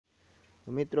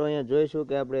મિત્રો અહીંયા જોઈશું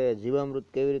કે આપણે જીવામૃત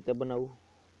કેવી રીતે બનાવવું.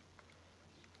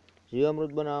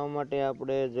 જીવામૃત બનાવવા માટે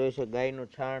આપણે જોઈશે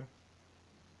ગાયનું છાણ,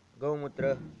 ગૌમૂત્ર,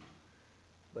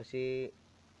 પછી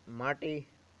માટી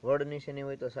વડ નીચેની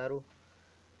હોય તો સારું,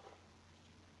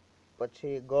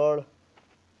 પછી ગોળ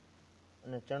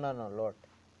અને ચણાનો લોટ.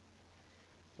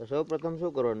 તો સૌ પ્રથમ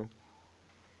શું કરવાનું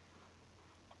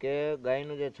કે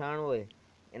ગાયનું જે છાણ હોય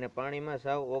એને પાણીમાં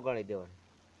સાવ ઓગાળી દેવાનું.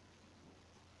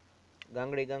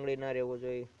 ગાંગડી ગાંગડી ના રહેવું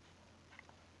જોઈએ.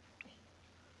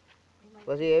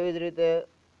 પછી એવી જ રીતે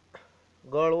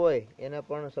ગળ હોય એને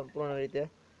પણ સંપૂર્ણ રીતે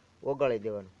ઓગાળી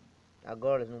દેવાનું. આ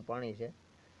ગળનું પાણી છે.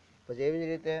 પછી એવી જ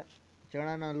રીતે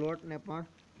ચણાના લોટને પણ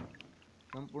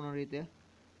સંપૂર્ણ રીતે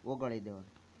ઓગાળી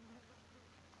દેવાનું.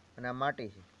 અને આ માટી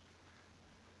છે.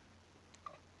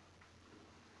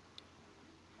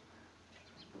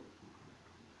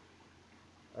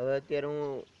 હવે અત્યારે હું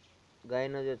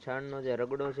ગાયનો જે છાણનો જે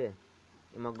રગડો છે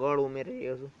એમાં ગળ ઉમેરી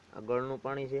રહ્યો છું. આ ગળનું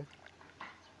પાણી છે.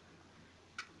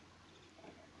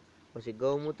 પછી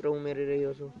ગૌમૂત્ર ઉમેરી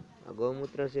રહ્યો છું. આ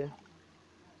ગૌમૂત્ર છે.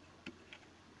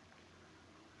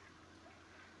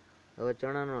 હવે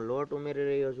ચણાનો લોટ ઉમેરી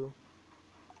રહ્યો છું.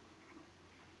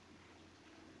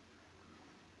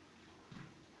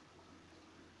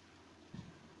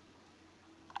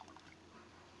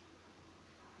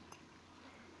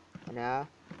 અને આ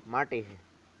માટી છે.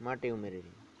 માટી ઉમેરી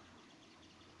રહી.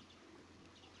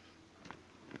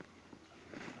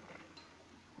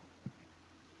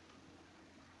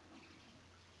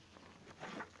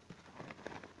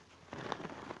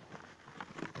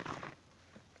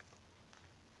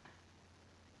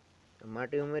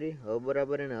 માટી ઉમેરી હવે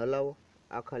બરાબર એને હલાવો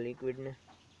આખા લિક્વિડને.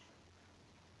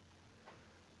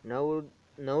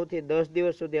 9 થી 10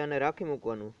 દિવસ સુધી આને રાખી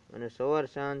મૂકવાનું અને સવાર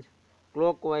સાંજ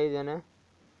ક્લોકવાઇઝ એને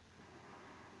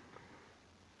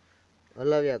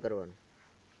હલાવ્યા કરવાનું.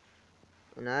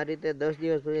 અને આ રીતે 10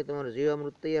 દિવસ પછી તમારું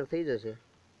જીવામૃત તૈયાર થઈ જશે.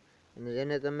 અને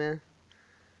જેને તમે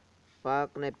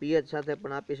પાકને પિયત સાથે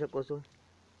પણ આપી શકો છો.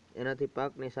 એનાથી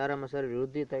પાકની સારામાં સારી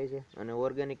વૃદ્ધિ થાય છે અને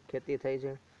ઓર્ગેનિક ખેતી થાય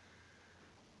છે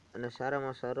અને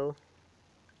સારામાં સારો.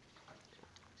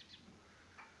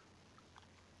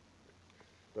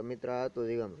 તો મિત્ર આ હતું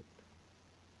જીવામૃત.